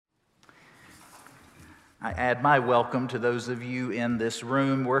I add my welcome to those of you in this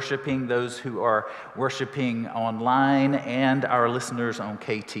room worshiping, those who are worshiping online, and our listeners on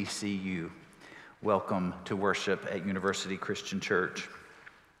KTCU. Welcome to worship at University Christian Church.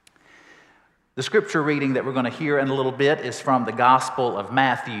 The scripture reading that we're going to hear in a little bit is from the Gospel of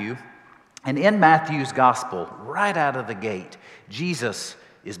Matthew. And in Matthew's Gospel, right out of the gate, Jesus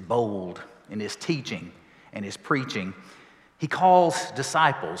is bold in his teaching and his preaching. He calls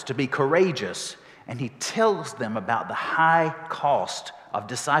disciples to be courageous, and he tells them about the high cost of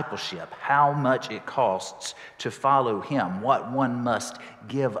discipleship, how much it costs to follow him, what one must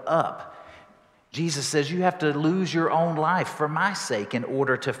give up. Jesus says you have to lose your own life for my sake in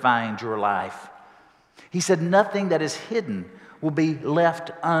order to find your life. He said nothing that is hidden will be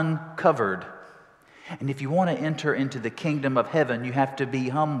left uncovered. And if you want to enter into the kingdom of heaven, you have to be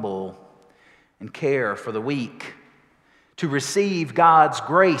humble and care for the weak, to receive God's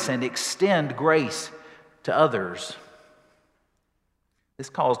grace and extend grace to others. This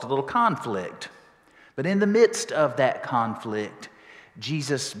caused a little conflict. But in the midst of that conflict,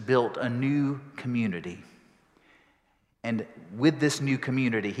 Jesus built a new community. And with this new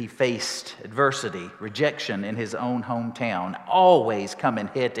community, he faced adversity, rejection in his own hometown, always coming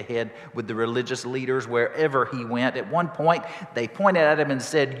head to head with the religious leaders wherever he went. At one point, they pointed at him and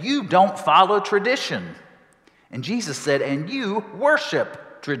said, "You don't follow tradition." And Jesus said, "And you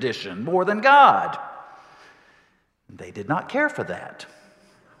worship tradition more than God." They did not care for that.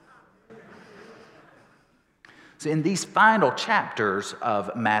 So in these final chapters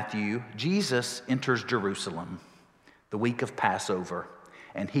of Matthew, Jesus enters Jerusalem the week of Passover,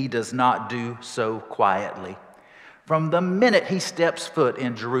 and he does not do so quietly. From the minute he steps foot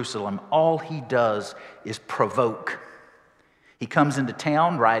in Jerusalem, all he does is provoke. He comes into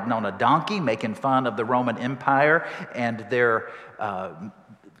town riding on a donkey, making fun of the Roman Empire and their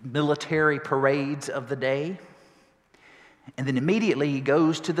military parades of the day. And then immediately he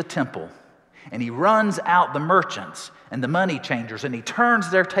goes to the temple, and he runs out the merchants and the money changers, and he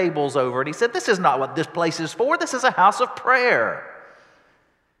turns their tables over, and he said, "This is not what this place is for. This is a house of prayer."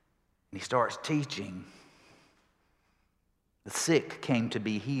 And he starts teaching. The sick came to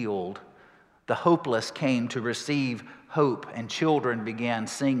be healed. The hopeless came to receive hope, and children began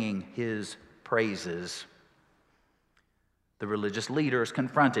singing his praises. The religious leaders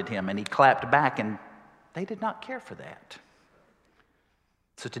confronted him, and he clapped back, and they did not care for that.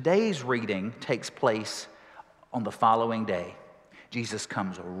 So today's reading takes place on the following day. Jesus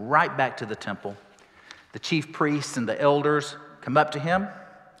comes right back to the temple. The chief priests and the elders come up to him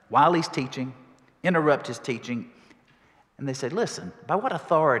while he's teaching, interrupt his teaching, and they say, "Listen, by what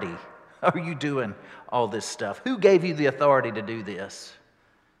authority are you doing all this stuff? Who gave you the authority to do this?"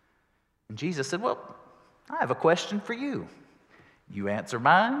 And Jesus said, "Well, I have a question for you. You answer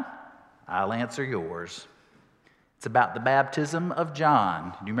mine, I'll answer yours." It's about the baptism of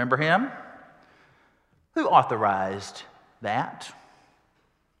John. Do you remember him? Who authorized that?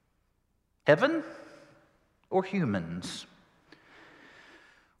 Heaven or humans?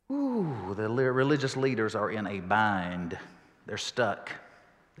 Ooh, the religious leaders are in a bind. They're stuck.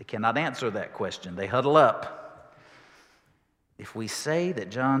 They cannot answer that question. They huddle up. If we say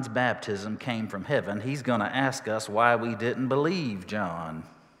that John's baptism came from heaven, he's going to ask us why we didn't believe John.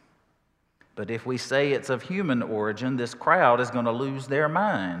 But if we say it's of human origin, this crowd is going to lose their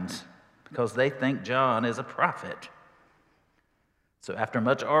minds because they think John is a prophet. So after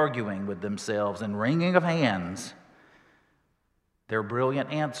much arguing with themselves and wringing of hands, their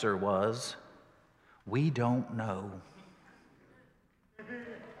brilliant answer was, "We don't know."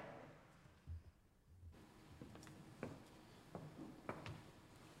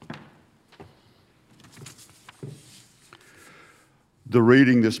 The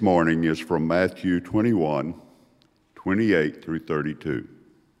reading this morning is from Matthew 21, 28 through 32.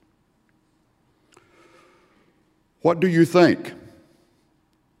 "What do you think?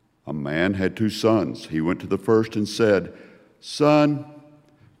 A man had 2 sons. He went to the first and said, 'Son,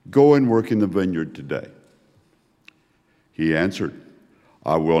 go and work in the vineyard today.' He answered,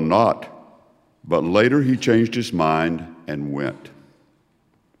 'I will not.' But later he changed his mind and went.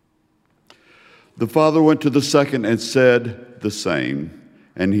 The father went to the second and said the same,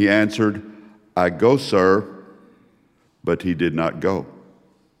 and he answered, 'I go, sir,' but he did not go.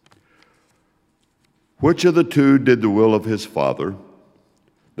 Which of the 2 did the will of his father?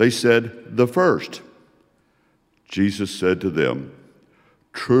 They said, 'The first.' Jesus said to them,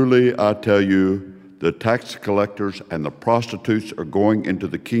 'Truly I tell you, the tax collectors and the prostitutes are going into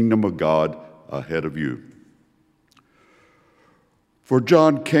the kingdom of God ahead of you. For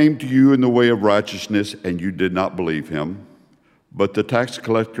John came to you in the way of righteousness, and you did not believe him. But the tax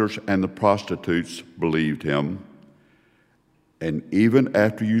collectors and the prostitutes believed him, and even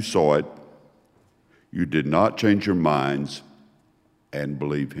after you saw it, you did not change your minds and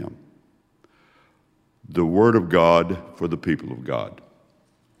believe him. The word of God for the people of God.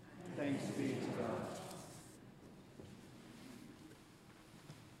 Thanks be to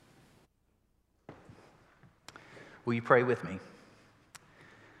God. Will you pray with me?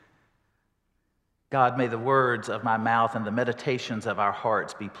 God, may the words of my mouth and the meditations of our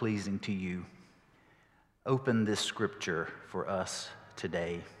hearts be pleasing to you. Open this scripture for us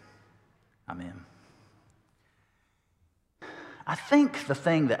today. Amen. I think the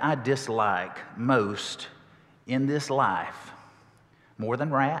thing that I dislike most in this life, more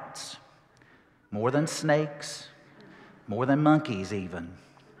than rats, more than snakes, more than monkeys even,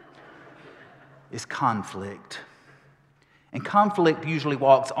 is conflict. And conflict usually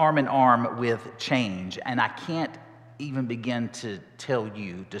walks arm in arm with change. And I can't even begin to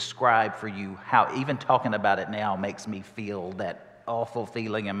describe for you how even talking about it now makes me feel that awful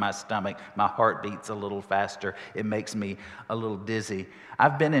feeling in my stomach. My heart beats a little faster. It makes me a little dizzy.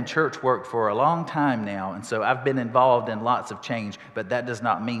 I've been in church work for a long time now, and so I've been involved in lots of change, but that does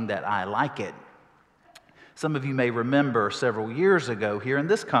not mean that I like it. Some of you may remember several years ago here in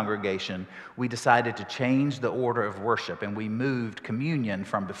this congregation, we decided to change the order of worship, and we moved communion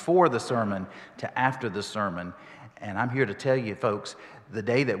from before the sermon to after the sermon. And I'm here to tell you, folks, the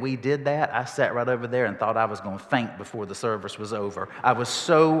day that we did that, I sat right over there and thought I was going to faint before the service was over. I was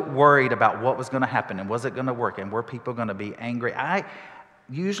so worried about what was going to happen and was it going to work and were people going to be angry. I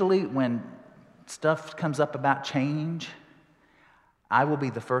usually, when stuff comes up about change, I will be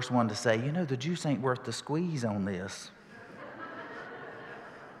the first one to say, the juice ain't worth the squeeze on this.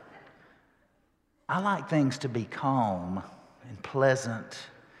 I like things to be calm and pleasant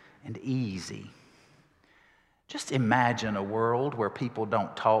and easy. Just imagine a world where people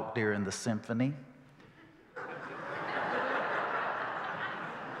don't talk during the symphony.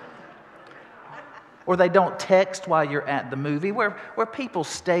 Or they don't text while you're at the movie, where people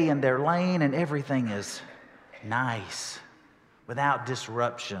stay in their lane and everything is nice, without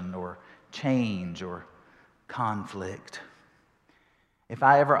disruption or change or conflict. If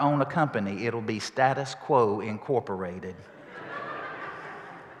I ever own a company, it'll be Status Quo Incorporated.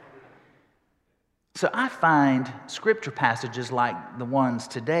 So I find scripture passages like the ones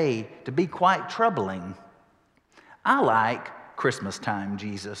today to be quite troubling. I like Christmas time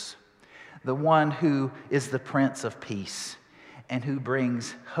Jesus, the one who is the Prince of Peace and who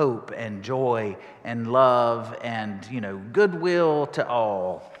brings hope and joy and love and, goodwill to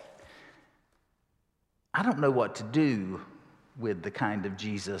all. I don't know what to do with the kind of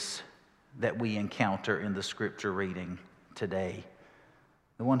Jesus that we encounter in the scripture reading today.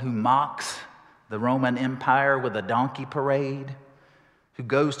 The one who mocks the Roman Empire with a donkey parade, who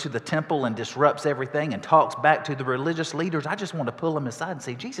goes to the temple and disrupts everything and talks back to the religious leaders. I just want to pull him aside and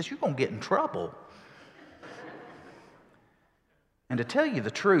say, Jesus, you're going to get in trouble. And to tell you the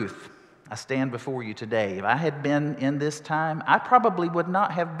truth, I stand before you today. If I had been in this time, I probably would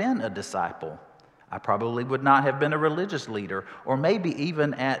not have been a disciple. I probably would not have been a religious leader, or maybe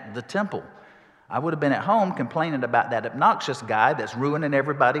even at the temple. I would have been at home complaining about that obnoxious guy that's ruining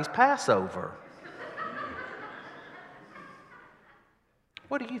everybody's Passover.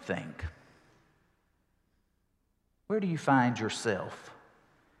 What do you think? Where do you find yourself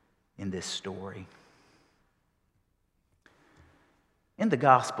in this story? In the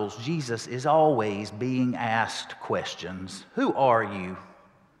Gospels, Jesus is always being asked questions. Who are you?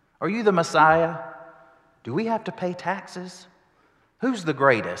 Are you the Messiah? Do we have to pay taxes? Who's the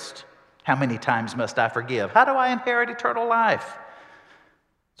greatest? How many times must I forgive? How do I inherit eternal life?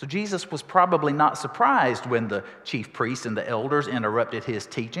 So Jesus was probably not surprised when the chief priests and the elders interrupted his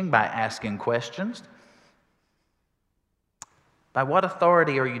teaching by asking questions. By what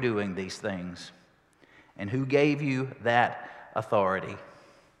authority are you doing these things? And who gave you that authority?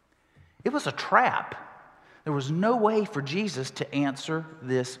 It was a trap. There was no way for Jesus to answer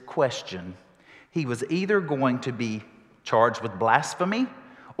this question. He was either going to be charged with blasphemy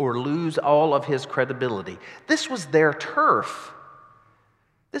or lose all of his credibility. This was their turf.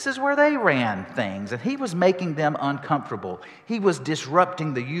 This is where they ran things, and he was making them uncomfortable. He was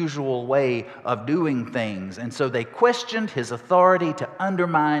disrupting the usual way of doing things, and so they questioned his authority to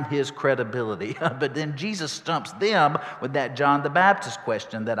undermine his credibility. But then Jesus stumps them with that John the Baptist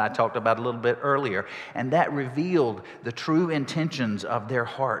question that I talked about a little bit earlier, and that revealed the true intentions of their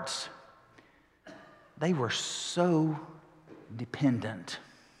hearts. They were so dependent.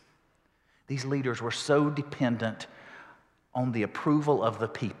 These leaders were so dependent on the approval of the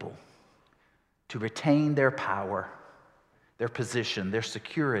people to retain their power their position, their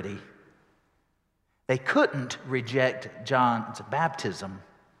security. They couldn't reject John's baptism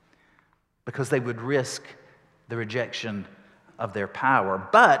because they would risk the rejection of their power.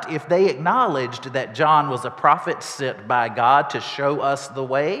 But if they acknowledged that John was a prophet sent by God to show us the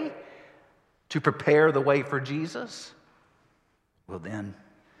way, to prepare the way for Jesus, well then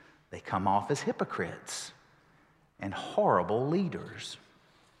they come off as hypocrites and horrible leaders.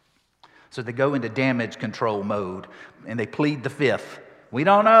 So they go into damage control mode and they plead the fifth. We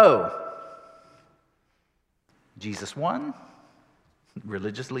don't know. Jesus 1,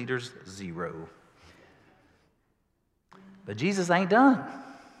 religious leaders 0. But Jesus ain't done.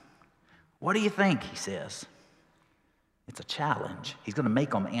 What do you think, he says? It's a challenge. He's going to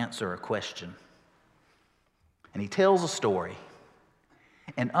make them answer a question. And he tells a story.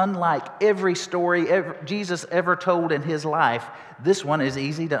 And unlike every story Jesus ever told in his life, this one is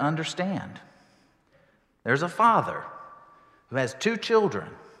easy to understand. There's a father who has 2 children.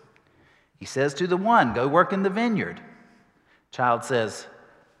 He says to the one, go work in the vineyard. Child says,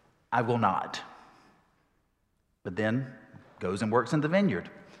 I will not. But then goes and works in the vineyard.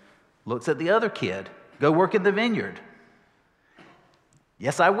 Looks at the other kid, go work in the vineyard.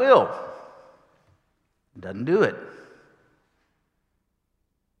 Yes, I will. Doesn't do it.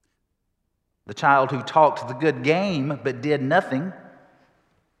 The child who talked the good game but did nothing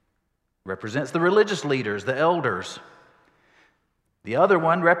represents the religious leaders, the elders. The other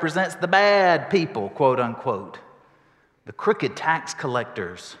one represents the bad people, quote unquote, the crooked tax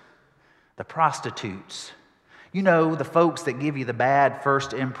collectors, the prostitutes. You know, the folks that give you the bad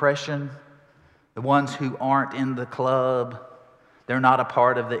first impression, the ones who aren't in the club, they're not a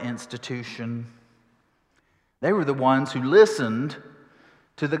part of the institution. They were the ones who listened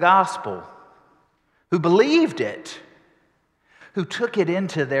to the gospel, who believed it, who took it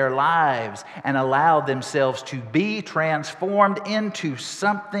into their lives and allowed themselves to be transformed into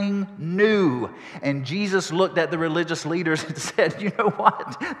something new. And Jesus looked at the religious leaders and said, you know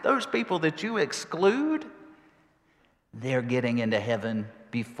what? Those people that you exclude, they're getting into heaven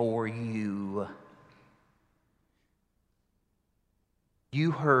before you.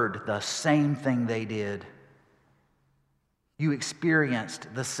 You heard the same thing they did. You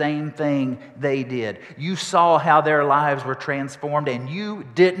experienced the same thing they did. You saw how their lives were transformed, and you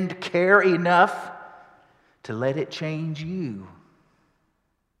didn't care enough to let it change you.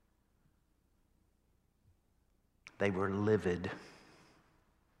 They were livid.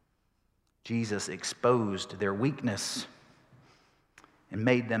 Jesus exposed their weakness and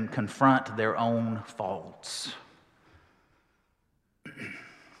made them confront their own faults.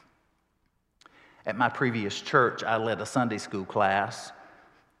 At my previous church, I led a Sunday school class,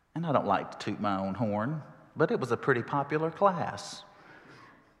 and I don't like to toot my own horn, but it was a pretty popular class.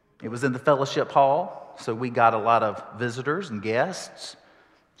 It was in the fellowship hall, so we got a lot of visitors and guests,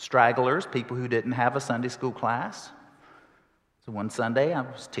 stragglers, people who didn't have a Sunday school class. So one Sunday, I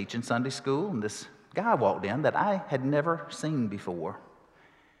was teaching Sunday school, and this guy walked in that I had never seen before.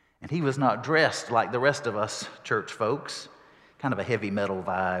 And he was not dressed like the rest of us church folks, kind of a heavy metal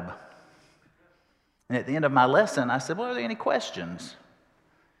vibe. And at the end of my lesson, I said, well, are there any questions?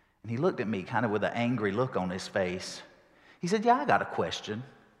 And he looked at me kind of with an angry look on his face. He said, yeah, I got a question.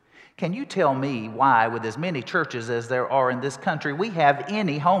 Can you tell me why, with as many churches as there are in this country, we have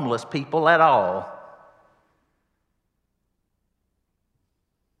any homeless people at all?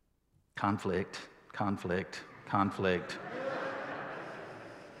 Conflict, conflict, conflict.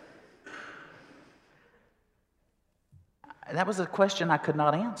 That was a question I could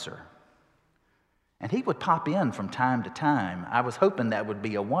not answer. And he would pop in from time to time. I was hoping that would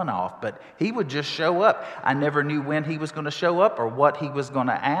be a one-off, but he would just show up. I never knew when he was going to show up or what he was going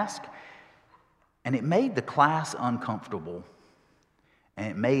to ask. And it made the class uncomfortable.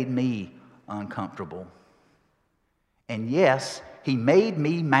 And it made me uncomfortable. And yes, he made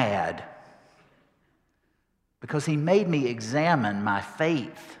me mad. Because he made me examine my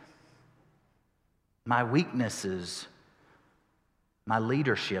faith, my weaknesses, my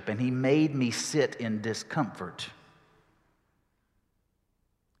leadership, and he made me sit in discomfort.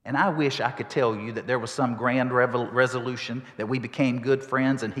 And I wish I could tell you that there was some grand resolution that we became good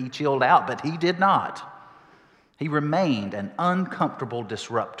friends and he chilled out, but he did not. He remained an uncomfortable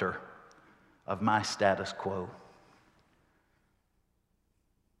disruptor of my status quo.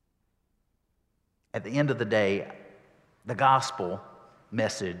 At the end of the day, the gospel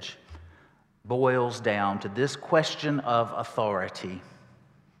message boils down to this question of authority.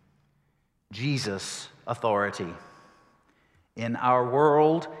 Jesus' authority in our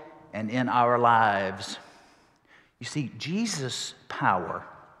world and in our lives. You see, Jesus' power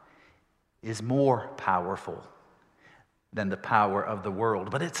is more powerful than the power of the world,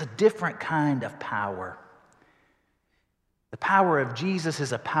 but it's a different kind of power. The power of Jesus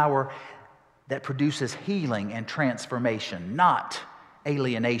is a power that produces healing and transformation, not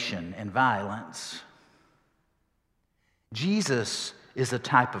alienation and violence. Jesus is a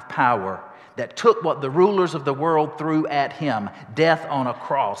type of power that took what the rulers of the world threw at him, death on a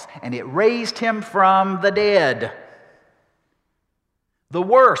cross, and it raised him from the dead. The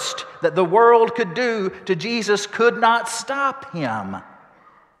worst that the world could do to Jesus could not stop him.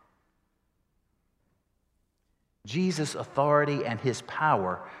 Jesus' authority and his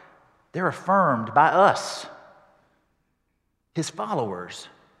power, they're affirmed by us, his followers,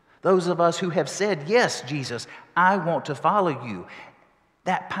 those of us who have said, yes, Jesus, I want to follow you.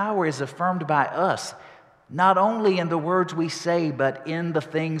 That power is affirmed by us, not only in the words we say, but in the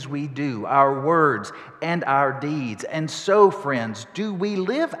things we do, our words and our deeds. And so, friends, do we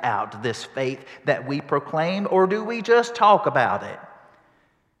live out this faith that we proclaim, or do we just talk about it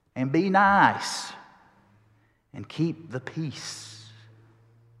and be nice and keep the peace?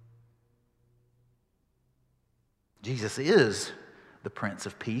 Jesus is the Prince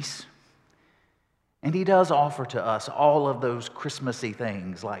of Peace. And he does offer to us all of those Christmassy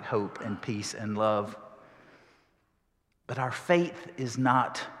things like hope and peace and love. But our faith is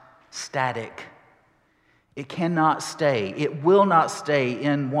not static. It cannot stay. It will not stay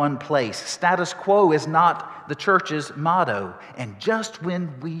in one place. Status quo is not the church's motto. And just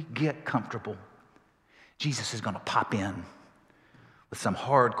when we get comfortable, Jesus is going to pop in with some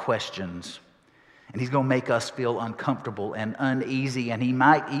hard questions. And he's going to make us feel uncomfortable and uneasy, and he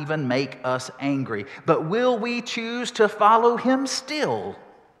might even make us angry. But will we choose to follow him still?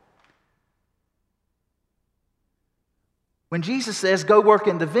 When Jesus says, go work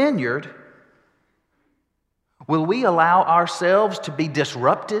in the vineyard, will we allow ourselves to be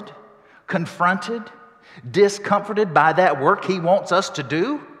disrupted, confronted, discomforted by that work he wants us to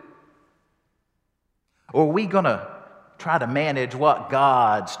do? Or are we going to try to manage what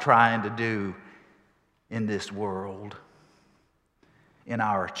God's trying to do in this world, in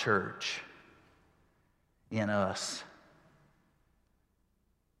our church, in us?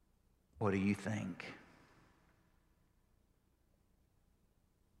 What do you think?